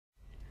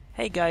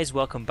Hey guys,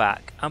 welcome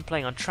back. I'm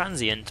playing on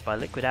Transient by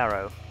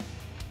LiquidArrow.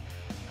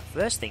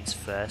 First things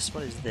first,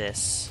 what is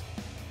this?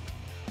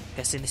 I'm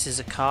guessing this is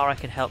a car I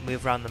can help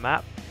move around the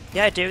map. The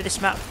idea of this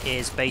map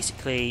is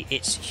basically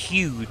it's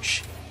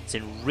huge, it's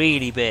in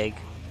really big.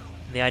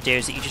 And the idea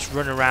is that you just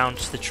run around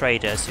the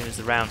trader as soon as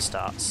the round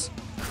starts.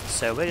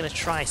 So we're going to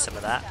try some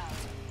of that.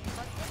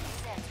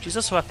 Which is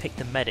also why I picked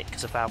the medic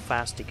because of how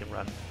fast he can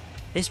run.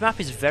 This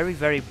map is very,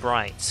 very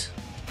bright,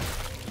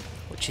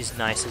 which is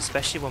nice,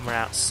 especially when we're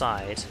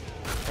outside.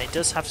 And it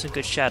does have some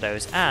good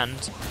shadows and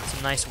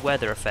some nice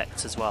weather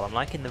effects as well. I'm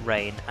liking the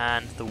rain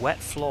and the wet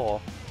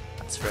floor.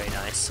 That's very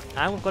nice.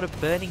 And we've got a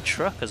burning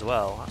truck as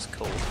well. That's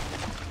cool.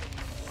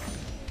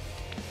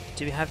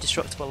 Do we have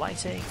destructible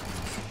lighting?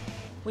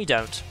 We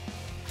don't.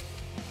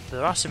 But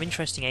there are some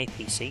interesting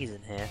APCs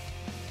in here.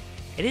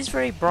 It is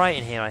very bright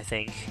in here, I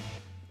think.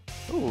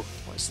 Ooh,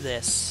 what's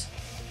this?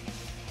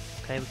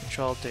 Okay, we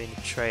control doing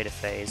the trader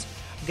phase.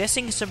 I'm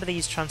guessing some of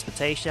these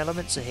transportation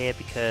elements are here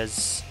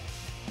because...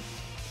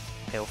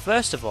 Okay, well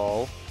first of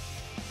all,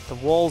 the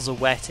walls are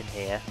wet in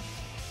here.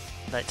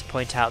 I'd like to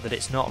point out that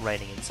it's not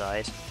raining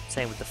inside.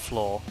 Same with the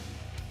floor.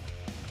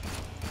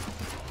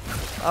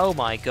 Oh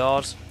my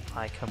god,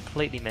 I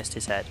completely missed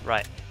his head.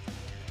 Right.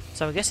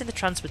 So I'm guessing the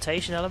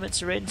transportation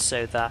elements are in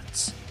so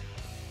that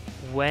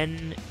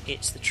when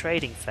it's the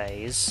trading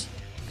phase,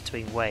 in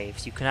between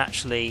waves, you can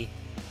actually...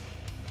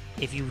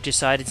 If you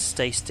decided to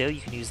stay still,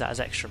 you can use that as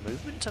extra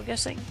movement, I'm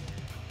guessing?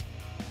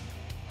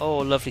 Oh,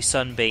 lovely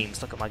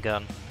sunbeams. Look at my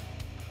gun.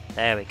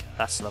 There we go.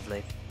 That's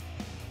lovely.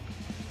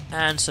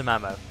 And some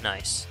ammo.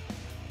 Nice.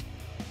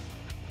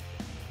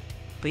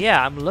 But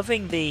yeah, I'm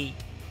loving the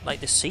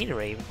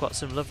scenery. We've got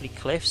some lovely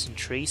cliffs and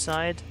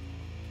treeside.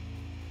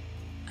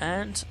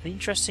 And an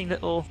interesting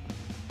little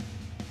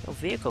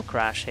vehicle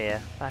crash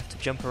here. I have to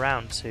jump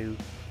around to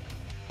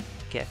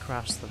get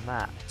across the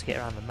map, to get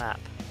around the map.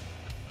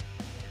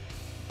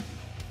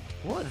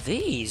 What are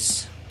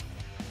these?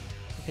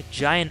 Like a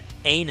giant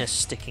anus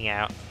sticking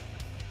out.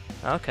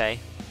 Okay.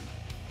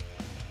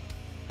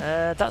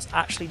 That's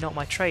actually not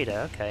my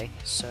trader. Okay,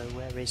 so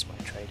where is my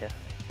trader?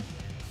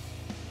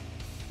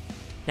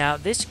 Now,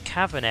 this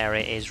cavern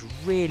area is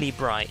really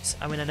bright.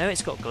 I mean, I know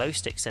it's got glow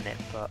sticks in it,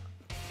 but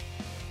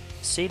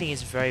the ceiling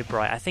is very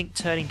bright. I think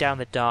turning down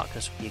the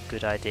darkness would be a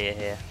good idea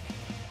here.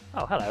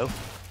 Oh, hello.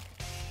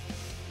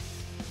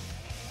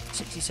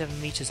 67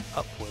 meters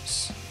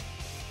upwards.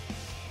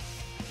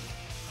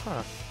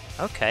 Huh.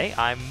 Okay,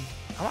 I'm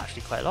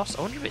actually quite lost.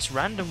 I wonder if it's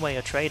random where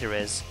your trader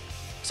is.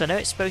 Because I know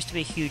it's supposed to be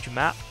a huge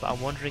map, but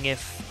I'm wondering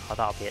if... Oh,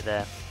 that'll be it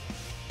there.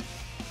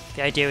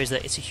 The idea is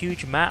that it's a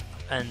huge map,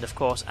 and of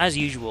course, as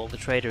usual, the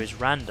trader is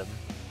random.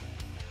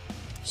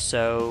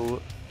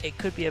 So, it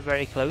could be a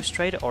very close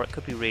trader, or it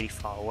could be really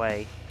far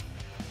away.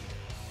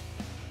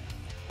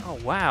 Oh,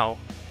 wow.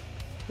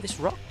 This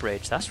rock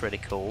bridge, that's really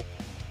cool.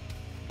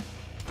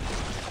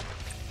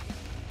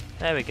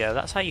 There we go,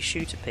 that's how you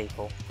shoot at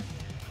people.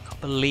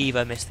 Believe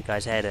I missed the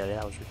guy's head earlier,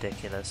 that was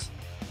ridiculous.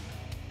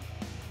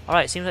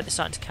 Alright, seems like they're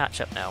starting to catch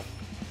up now.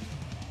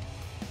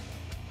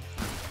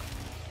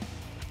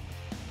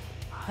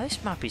 Oh,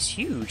 this map is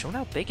huge, I wonder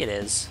how big it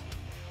is.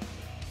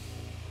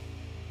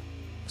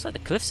 Looks like the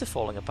cliffs are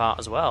falling apart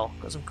as well.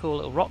 Got some cool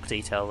little rock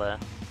detail there.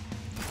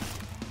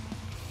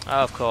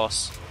 Oh, of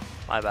course.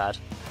 My bad.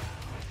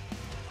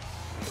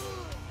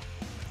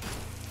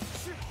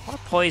 I want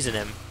to poison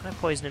him. Can I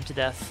poison him to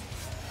death?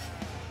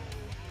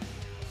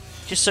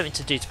 Just something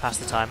to do to pass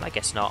the time? I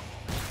guess not.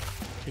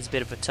 He's a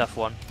bit of a tough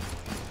one.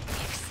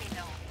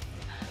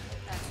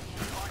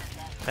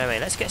 Anyway,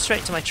 let's get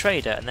straight to my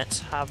trader and let's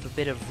have a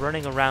bit of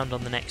running around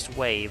on the next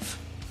wave.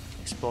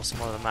 Explore some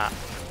more of the map.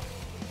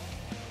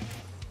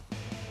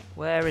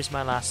 Where is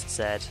my last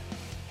Zed?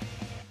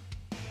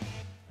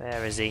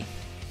 Where is he?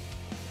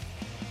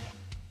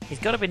 He's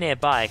got to be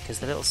nearby because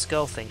the little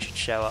skull thing should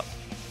show up.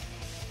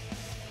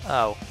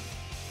 Oh.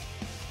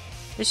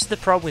 This is the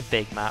problem with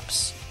big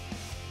maps.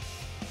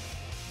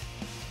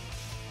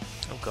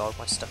 Oh god,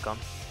 am I stuck on?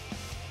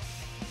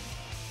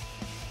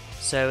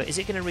 So, is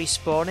it going to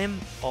respawn him,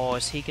 or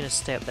is he going to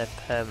stay up there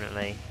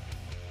permanently?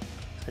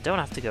 I don't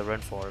have to go run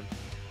for him.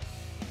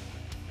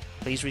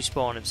 Please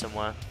respawn him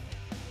somewhere.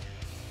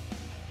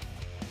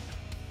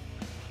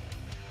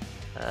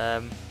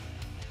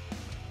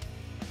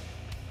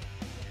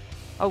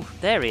 Oh,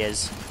 there he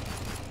is.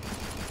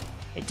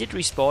 It did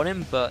respawn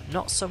him, but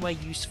not somewhere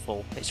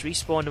useful. It's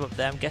respawned him up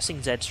there. I'm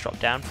guessing Zed's dropped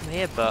down from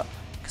here, but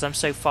because I'm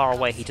so far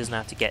away, he doesn't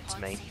have to get to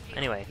me.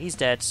 Anyway, he's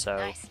dead,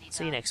 so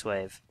see you next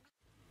wave.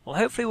 Well,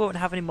 hopefully we won't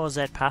have any more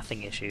Zed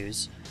pathing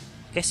issues.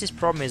 I guess his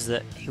problem is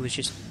that he was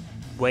just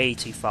way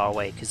too far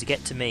away, because to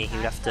get to me, he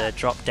would have to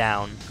drop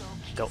down,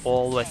 go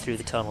all the way through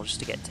the tunnel just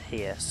to get to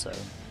here, so...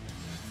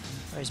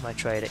 Where's my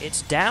trader?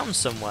 It's down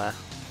somewhere!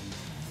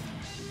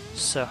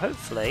 So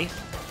hopefully...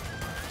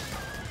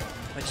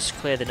 I just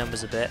clear the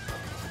numbers a bit.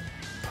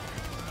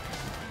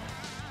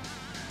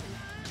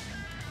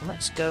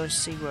 Let's go and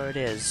see where it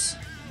is.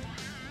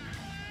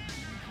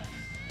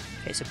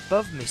 Okay, it's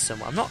above me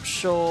somewhere. I'm not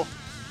sure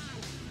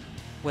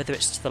whether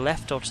it's to the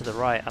left or to the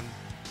right.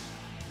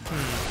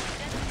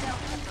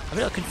 I'm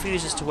a little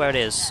confused as to where it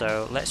is,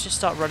 so let's just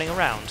start running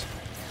around.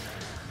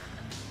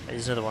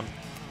 There's another one,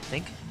 I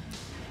think.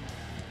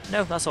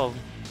 No, that's all of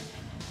them.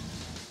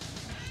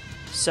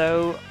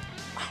 So,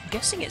 I'm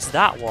guessing it's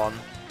that one.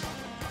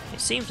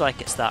 It seems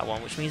like it's that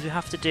one, which means we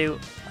have to do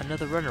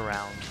another run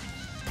around.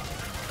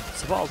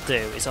 So what I'll do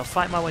is I'll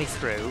fight my way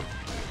through.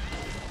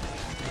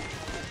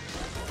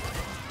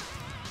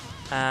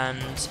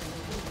 And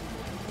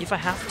if I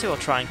have to, I'll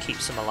try and keep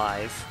some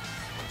alive.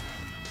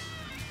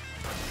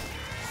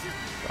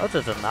 But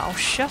other than that, oh,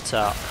 shut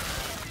up.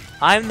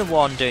 I'm the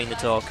one doing the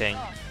talking.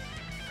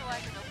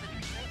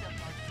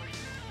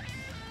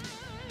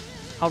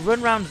 I'll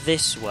run round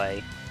this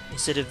way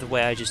instead of the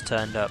way I just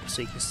turned up,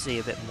 so you can see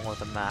a bit more of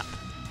the map.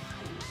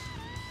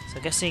 So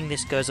I'm guessing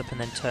this goes up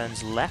and then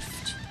turns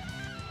left,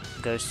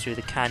 and goes through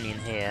the canyon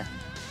here,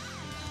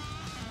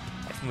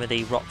 from where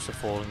the rocks are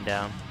falling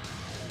down.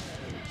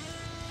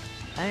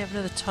 I have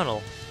another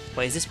tunnel.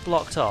 Wait, is this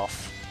blocked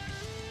off?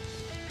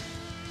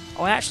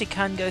 Oh, I actually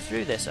can go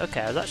through this.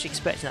 Okay, I was actually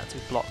expecting that to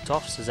be blocked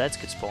off so Zeds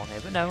could spawn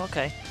here, but no,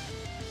 okay.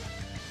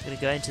 I'm going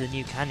to go into the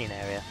new canyon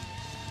area.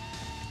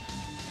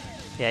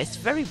 Yeah, it's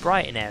very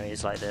bright in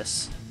areas like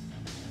this.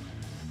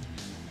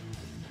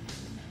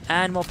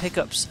 And more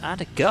pickups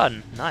and a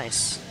gun.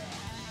 Nice.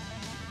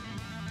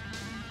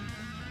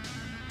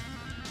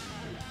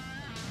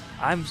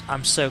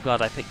 I'm so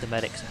glad I picked the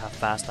medic to how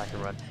fast I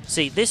can run.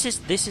 See, this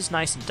is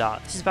nice and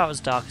dark. This is about as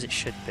dark as it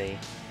should be.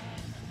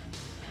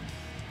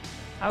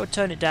 I would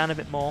tone it down a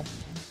bit more,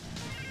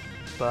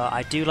 but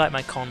I do like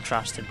my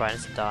contrast in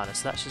brightness and darkness.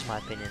 So that's just my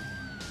opinion.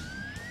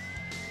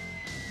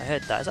 I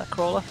heard that. Is that a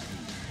crawler?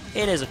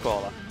 It is a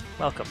crawler.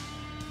 Welcome.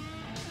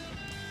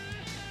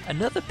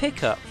 Another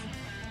pickup.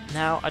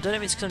 Now, I don't know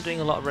if it's because I'm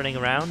doing a lot of running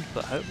around,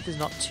 but hopefully there's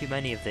not too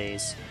many of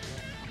these.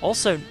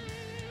 Also,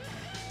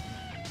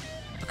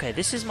 okay,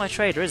 this is my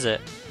trader, is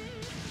it?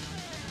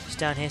 It's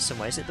down here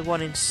somewhere. Is it the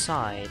one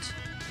inside?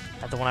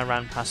 The one I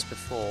ran past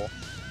before?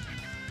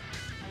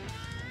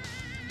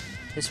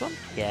 This one?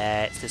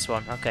 Yeah, it's this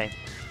one. Okay.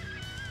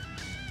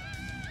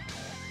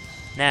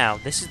 Now,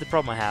 this is the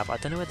problem I have. I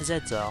don't know where the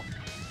Zeds are.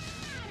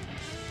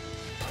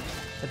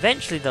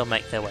 Eventually they'll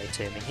make their way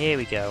to me. Here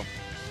we go.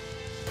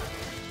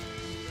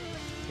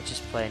 We're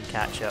just playing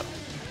catch up.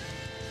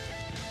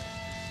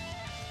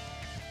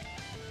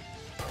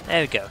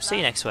 There we go. See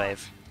you next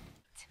wave.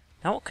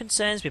 Now what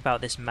concerns me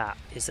about this map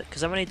is that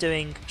because I'm only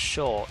doing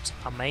short,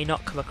 I may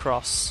not come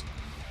across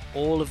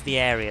all of the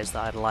areas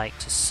that I'd like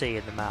to see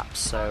in the map,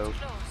 so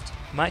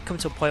it might come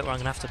to a point where I'm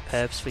going to have to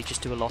purposefully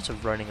just do a lot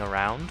of running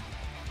around.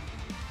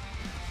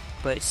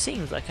 But it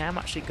seems like I am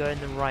actually going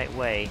the right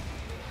way.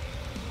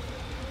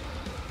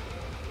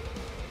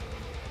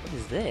 What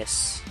is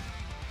this?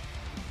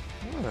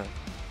 I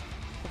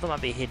thought that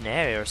might be a hidden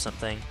area or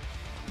something.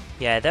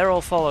 Yeah, they're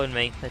all following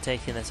me. They're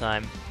taking their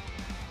time.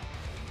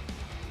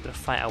 Gonna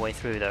fight our way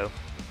through though.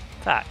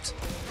 In fact,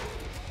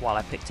 while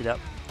I picked it up.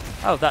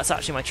 Oh, that's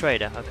actually my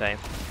trader. Okay.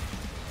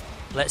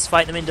 Let's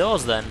fight them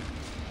indoors then.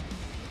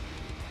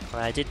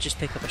 Well, I did just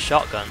pick up a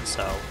shotgun,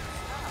 so.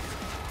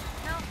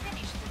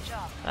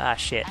 Ah,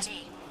 shit.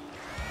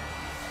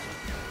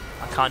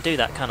 I can't do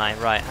that, can I?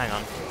 Right, hang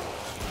on.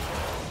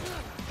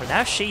 Well,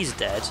 now she's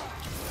dead.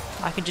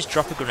 I can just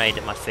drop a grenade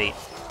at my feet.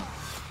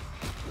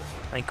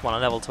 I mean, come on,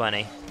 I'm level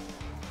 20.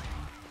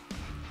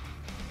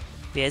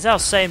 Yeah, as I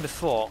was saying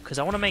before, because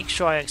I want to make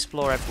sure I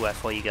explore everywhere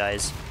for you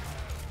guys.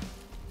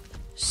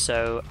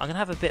 So, I'm going to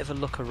have a bit of a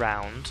look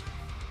around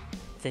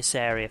this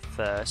area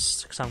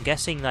first, because I'm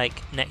guessing,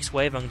 like, next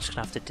wave I'm just going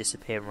to have to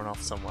disappear and run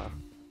off somewhere.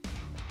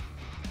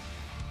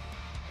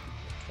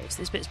 Okay, so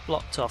this bit's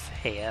blocked off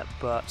here,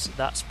 but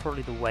that's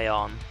probably the way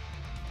on.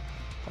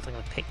 I think I'm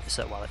going to pick this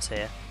up while it's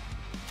here.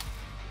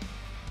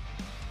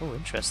 Oh,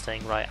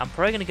 interesting. Right, I'm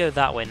probably going to go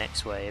that way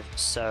next wave,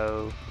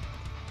 so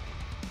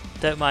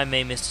don't mind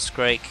me, Mr.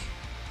 Scrake.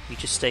 You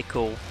just stay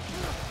cool.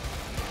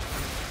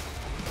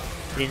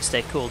 He didn't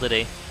stay cool, did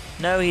he?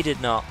 No, he did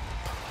not.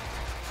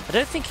 I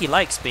don't think he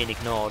likes being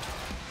ignored.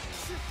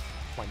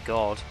 Oh my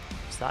god,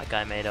 what's that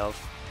guy made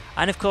of?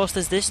 And of course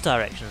there's this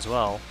direction as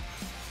well.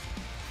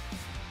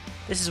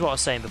 This is what I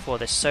was saying before,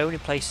 there's so many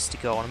places to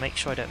go, I want to make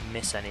sure I don't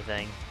miss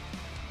anything.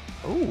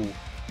 Ooh,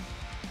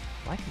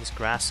 I like this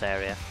grass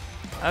area.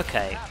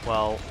 Okay,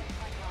 well,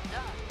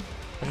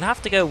 I'm going to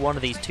have to go one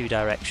of these two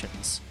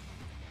directions.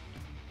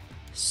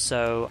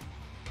 So,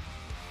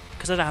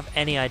 because I don't have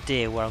any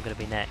idea where I'm going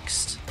to be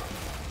next.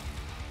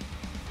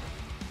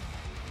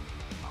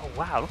 Oh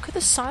wow, look at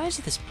the size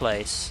of this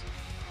place.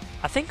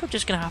 I think I'm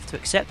just going to have to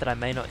accept that I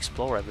may not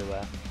explore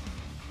everywhere.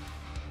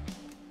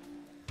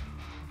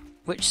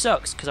 Which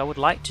sucks, because I would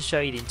like to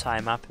show you the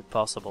entire map if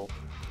possible.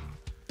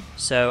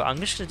 So I'm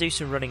just going to do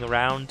some running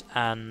around,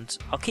 and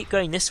I'll keep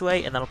going this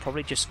way, and then I'll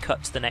probably just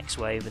cut to the next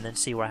wave and then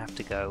see where I have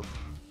to go.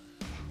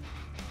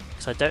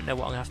 So I don't know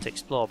what I'm going to have to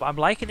explore, but I'm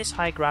liking this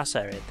high grass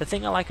area. The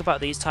thing I like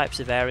about these types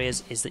of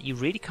areas is that you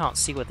really can't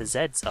see where the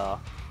Zeds are.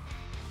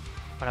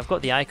 And I've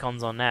got the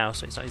icons on now,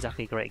 so it's not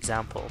exactly a great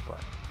example, but...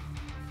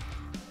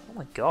 Oh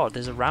my god,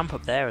 there's a ramp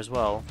up there as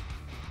well.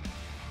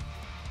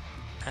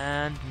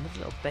 And another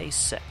little base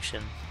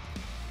section.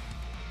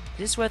 Is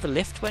this where the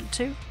lift went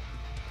to?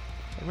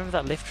 I remember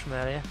that lift from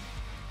earlier.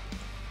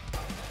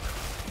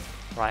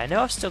 Right, I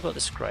know I've still got the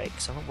Scrake,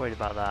 so I'm not worried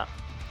about that.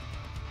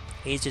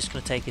 He's just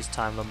going to take his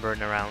time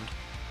lumbering around.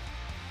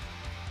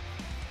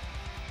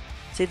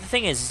 See, the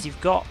thing is you've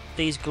got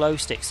these glow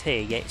sticks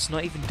here, yet it's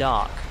not even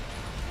dark.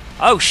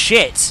 Oh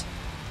shit!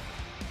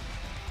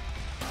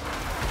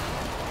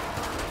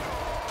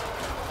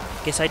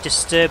 Guess I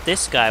disturbed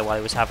this guy while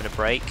he was having a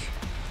break.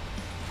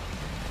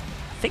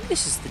 I think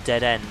this is the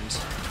dead end.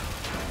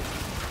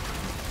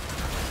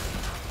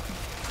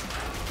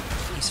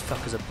 These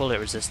fuckers are bullet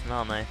resistant,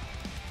 aren't they?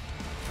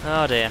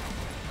 Oh dear.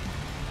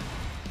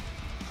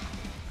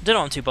 I don't know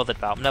what I'm too bothered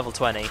about. I'm level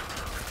 20.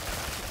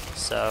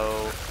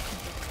 So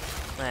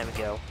there we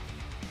go.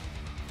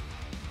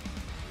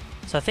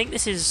 So I think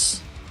this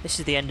is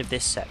the end of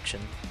this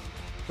section,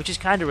 which is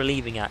kind of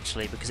relieving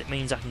actually, because it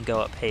means I can go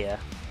up here.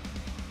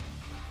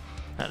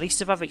 At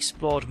least if I've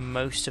explored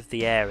most of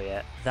the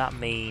area, that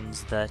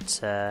means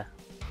that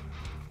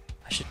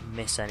I shouldn't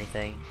miss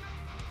anything.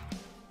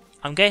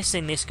 I'm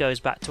guessing this goes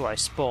back to where I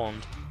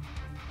spawned.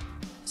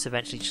 This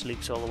eventually just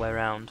loops all the way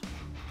around.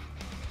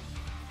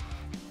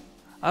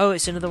 Oh,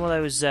 it's another one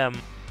of those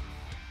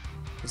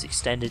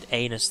extended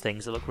anus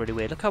things that look really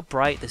weird. Look how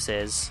bright this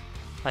is.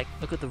 Like,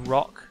 look at the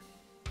rock.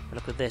 And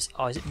look at this.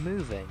 Oh, is it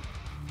moving?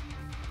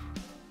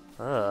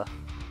 Ugh.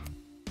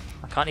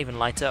 I can't even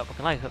light it up. I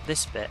can light up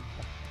this bit.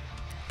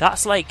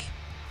 That's like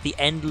the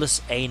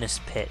endless anus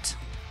pit.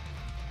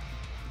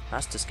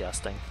 That's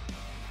disgusting.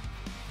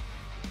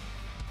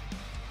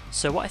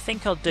 So what I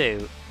think I'll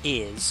do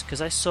is,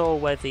 because I saw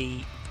where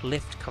the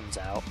lift comes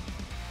out,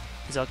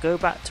 is I'll go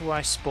back to where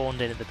I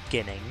spawned in at the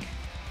beginning,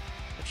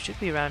 which should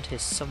be around here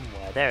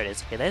somewhere. There it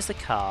is. Okay, there's the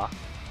car.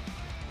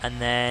 And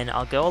then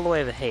I'll go all the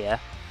way over here,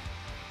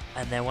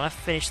 and then when I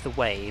finish the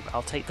wave,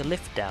 I'll take the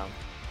lift down.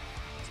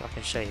 So I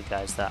can show you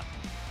guys that.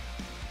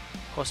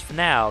 Of course, for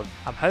now,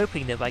 I'm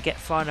hoping that if I get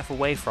far enough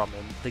away from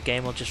him, the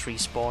game will just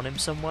respawn him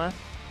somewhere.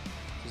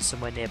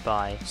 Somewhere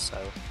nearby, so...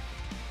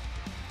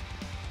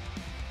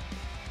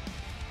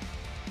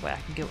 Wait, I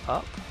can go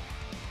up?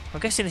 I'm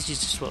guessing this is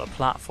just what a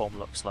platform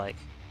looks like.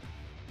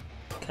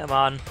 Come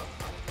on.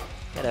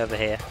 Get over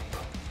here.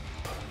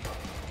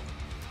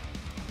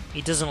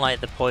 He doesn't like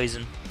the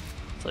poison,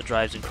 so it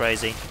drives him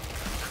crazy.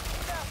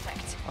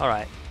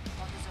 Alright.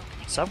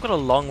 So I've got a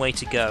long way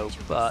to go,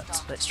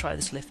 but let's try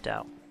this lift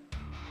out.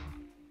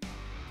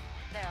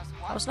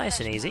 That was nice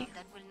and easy.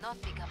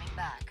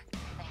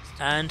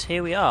 And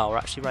here we are, we're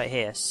actually right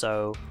here,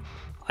 so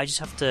I just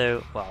have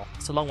to, well,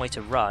 it's a long way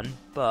to run,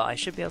 but I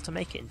should be able to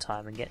make it in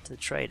time and get to the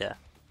trader.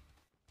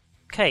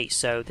 Okay,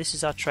 so this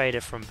is our trader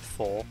from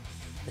before.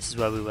 This is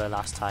where we were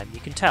last time. You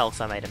can tell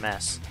because I made a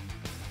mess.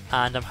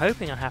 And I'm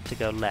hoping I have to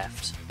go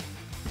left.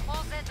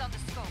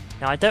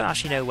 Now I don't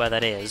actually know where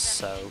that is,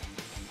 so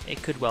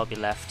it could well be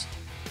left.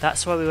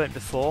 That's where we went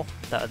before,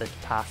 that other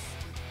path,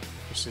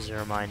 just as a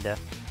reminder.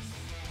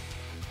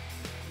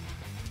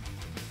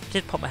 I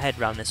did pop my head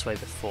round this way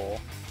before,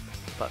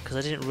 but because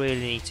I didn't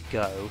really need to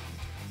go,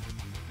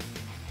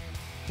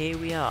 here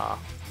we are.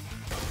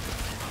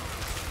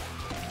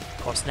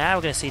 Of course, now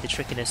we're going to see the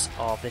trickiness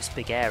of this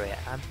big area.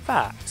 In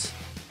fact,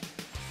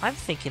 I'm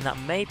thinking that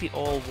may be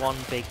all one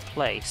big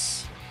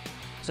place.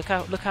 Look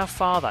how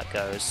far that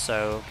goes,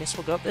 so I guess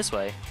we'll go up this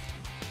way.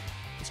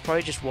 It's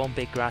probably just one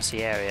big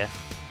grassy area.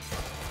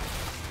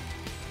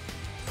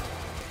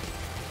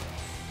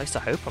 At least I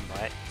hope I'm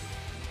right.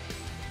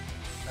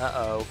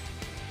 Uh-oh.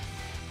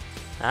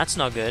 That's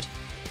not good.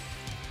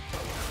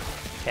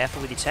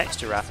 Careful with your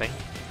texture wrapping.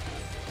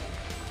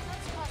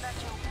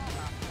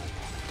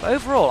 But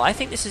overall, I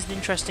think this is an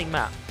interesting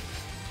map.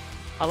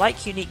 I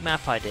like unique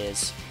map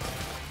ideas.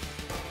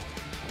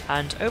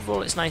 And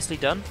overall, it's nicely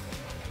done.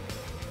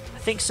 I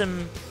think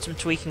some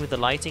tweaking with the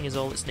lighting is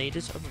all that's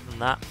needed. Other than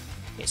that,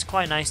 it's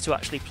quite nice to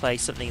actually play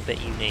something a bit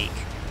unique.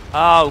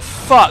 Oh,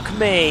 fuck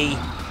me!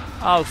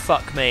 Oh,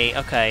 fuck me.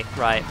 Okay,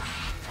 right.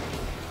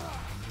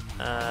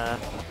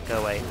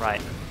 Go away. Right.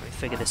 Let me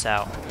figure this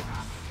out.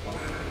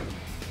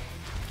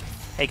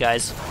 Hey,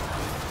 guys.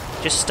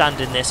 Just stand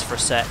in this for a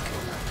sec.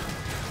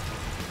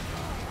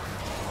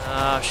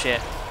 Oh, shit.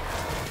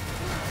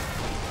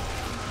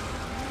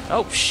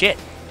 Oh, shit.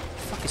 Where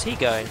the fuck is he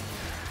going?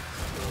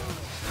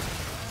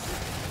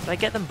 Did I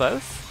get them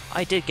both?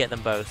 I did get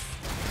them both.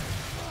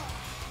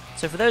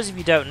 So for those of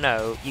you who don't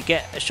know, you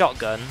get a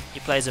shotgun, you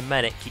play as a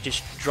medic, you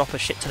just drop a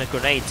shit ton of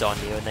grenades on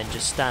you and then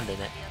just stand in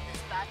it.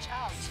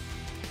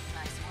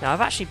 Now I've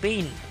actually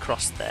been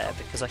across there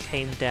because I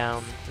came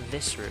down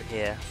this route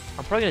here.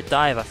 I'm probably going to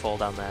die if I fall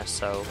down there,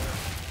 so...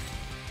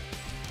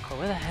 Oh,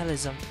 where the hell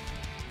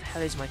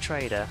is my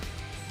trader?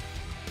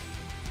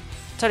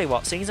 Tell you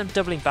what, seeing as I'm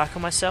doubling back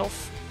on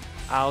myself,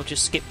 I'll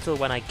just skip till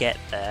when I get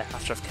there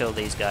after I've killed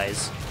these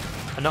guys.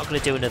 I'm not going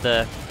to do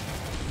another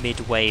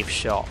mid-wave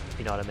shot, if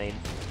you know what I mean.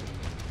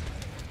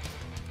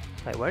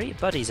 Wait, where are your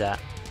buddies at?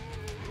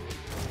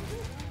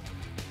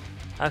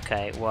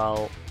 Okay,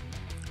 well,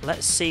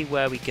 let's see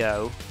where we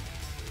go.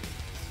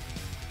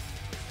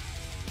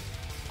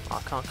 Oh,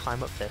 I can't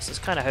climb up this. I was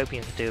kind of hoping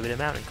I could do a bit of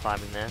mountain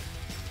climbing there.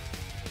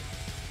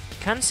 You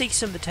can see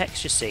some of the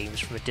texture seams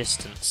from a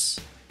distance,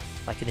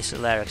 like in this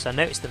little area, because I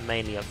noticed them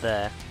mainly up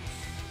there.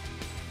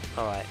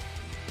 Alright.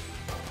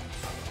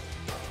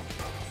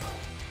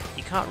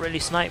 You can't really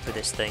snipe with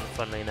this thing,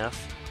 funnily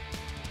enough.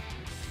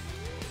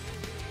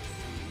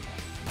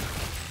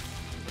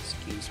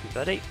 Excuse me,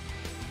 buddy.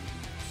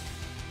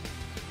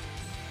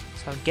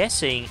 So I'm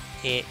guessing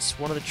it's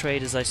one of the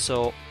traders I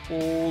saw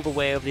all the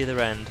way over the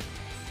other end.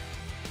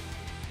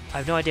 I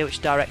have no idea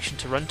which direction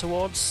to run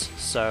towards,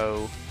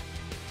 so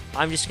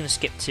I'm just going to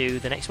skip to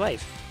the next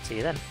wave. See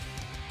you then.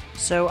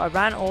 So I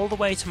ran all the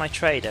way to my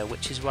trader,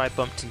 which is where I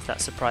bumped into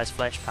that surprise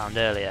flesh pound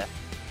earlier,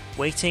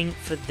 waiting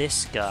for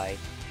this guy,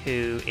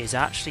 who is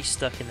actually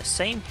stuck in the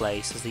same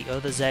place as the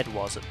other Z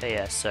was up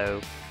here,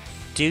 so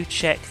do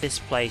check this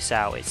place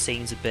out. It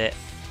seems a bit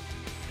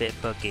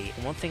buggy.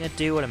 And one thing I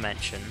do want to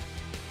mention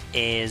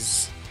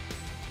is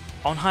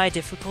on higher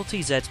difficulty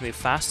Zeds move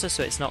faster,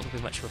 so it's not going to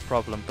be much of a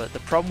problem, but the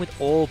problem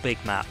with all big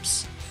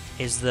maps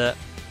is that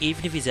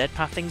even if your Z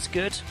pathing's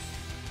good,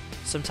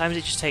 sometimes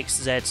it just takes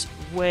Zeds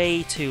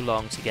way too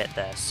long to get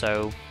there,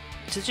 so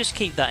to just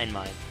keep that in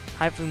mind.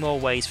 Having more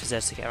ways for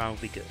Zeds to get around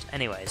would be good.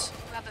 Anyways,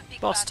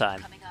 boss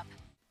time.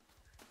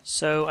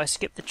 So I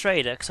skipped the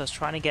trader because I was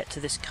trying to get to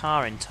this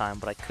car in time,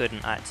 but I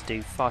couldn't. I had to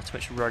do far too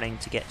much running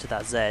to get to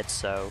that Z,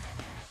 so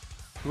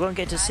we won't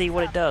get to see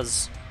what it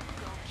does,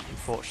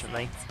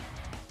 unfortunately.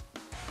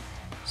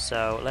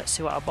 So let's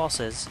see what our boss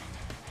is.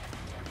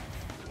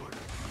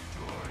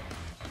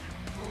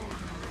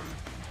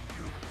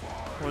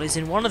 Well, he's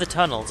in one of the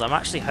tunnels. I'm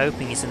actually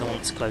hoping he's in the one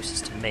that's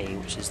closest to me,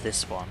 which is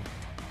this one.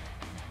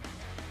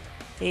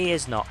 He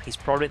is not. He's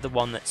probably the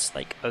one that's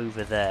like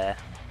over there.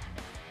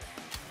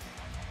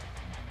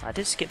 I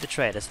did skip the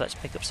trader, so let's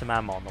pick up some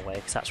ammo on the way,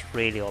 because that's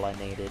really all I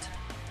needed.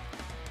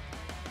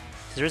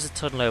 There is a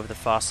tunnel over the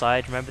far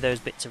side. Remember those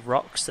bits of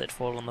rocks that had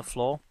fallen on the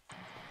floor?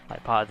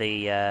 Like part of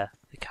the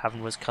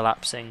cavern was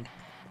collapsing.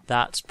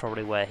 That's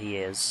probably where he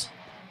is.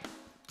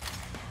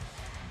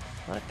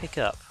 What did I pick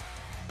up?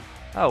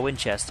 Oh,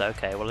 Winchester.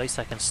 Okay, well at least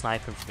I can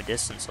snipe him from a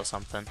distance or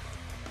something.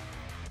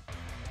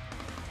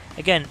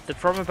 Again, the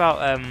problem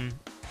about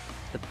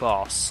the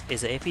boss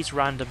is that if he's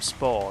random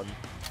spawn,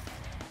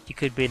 you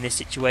could be in this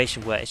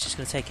situation where it's just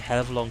going to take a hell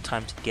of a long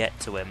time to get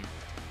to him.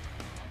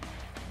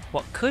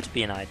 What could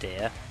be an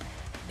idea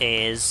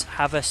is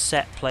have a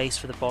set place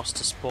for the boss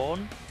to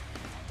spawn.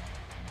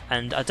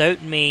 And I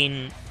don't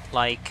mean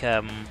like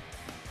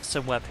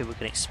somewhere people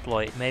can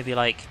exploit. Maybe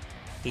like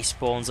he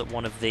spawns at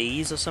one of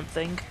these or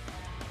something.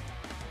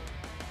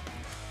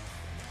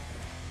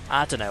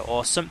 I don't know,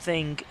 or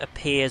something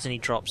appears and he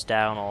drops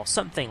down, or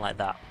something like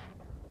that.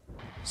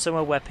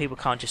 Somewhere where people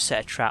can't just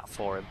set a trap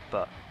for him,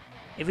 but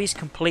if he's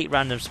complete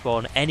random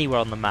spawn anywhere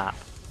on the map,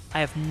 I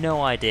have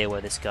no idea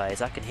where this guy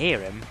is. I can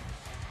hear him,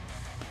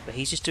 but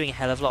he's just doing a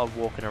hell of a lot of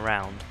walking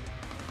around.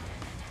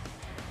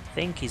 I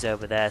think he's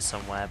over there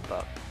somewhere,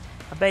 but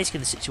I'm basically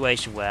in the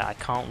situation where I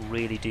can't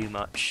really do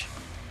much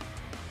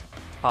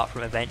apart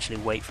from eventually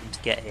wait for him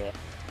to get here.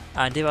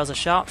 And if I was a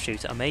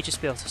sharpshooter, I may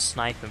just be able to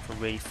snipe him from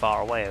really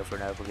far away over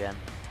and over again.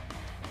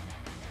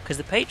 Because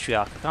the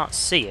Patriarch, I can't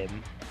see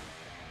him,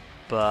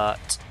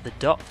 but the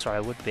Doctor I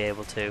would be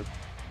able to.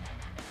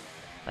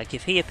 Like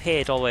if he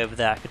appeared all the way over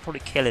there, I could probably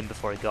kill him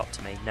before he got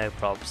to me, no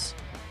probs.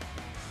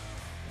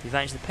 The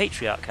advantage the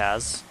Patriarch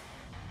has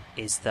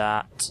is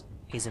that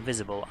he's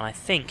invisible, and I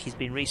think he's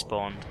been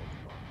respawned.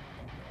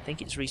 I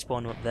think it's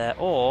respawned up there,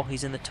 or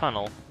he's in the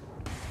tunnel.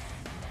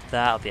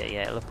 That'll be it,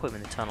 yeah, it'll put him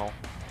in the tunnel.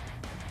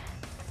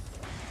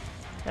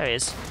 There he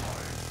is.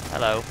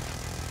 Hello.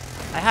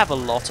 I have a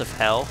lot of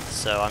health,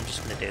 so I'm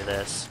just going to do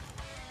this.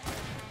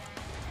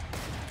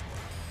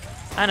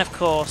 And of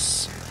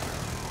course,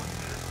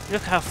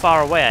 look how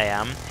far away I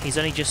am. He's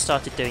only just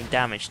started doing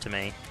damage to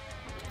me.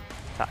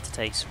 In fact, it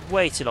takes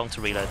way too long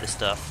to reload this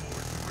stuff.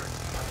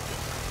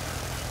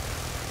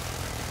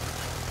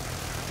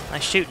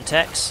 Nice shooting,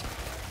 Tex.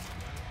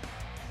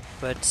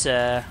 But,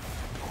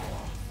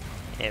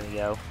 here we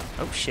go.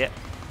 Oh, shit.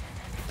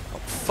 Oh,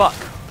 fuck.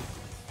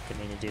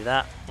 Didn't mean to do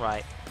that.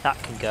 Right,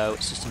 that can go.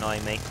 It's just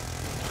annoying me.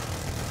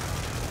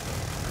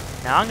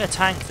 Now, I'm going to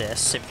tank this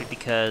simply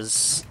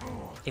because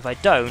if I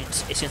don't,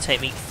 it's going to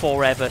take me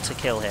forever to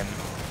kill him.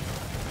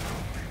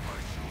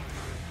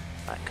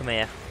 Right, come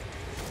here.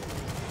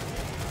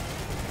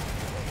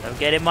 Don't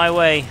get in my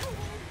way.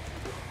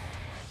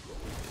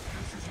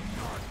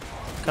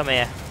 Come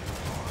here.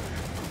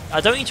 I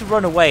don't need to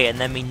run away and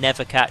then me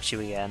never catch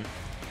you again.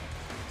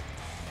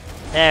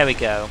 There we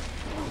go.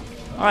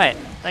 Alright,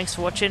 thanks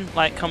for watching.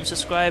 Like, comment,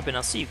 subscribe, and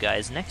I'll see you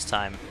guys next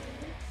time.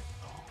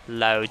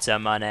 Loads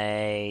of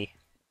money.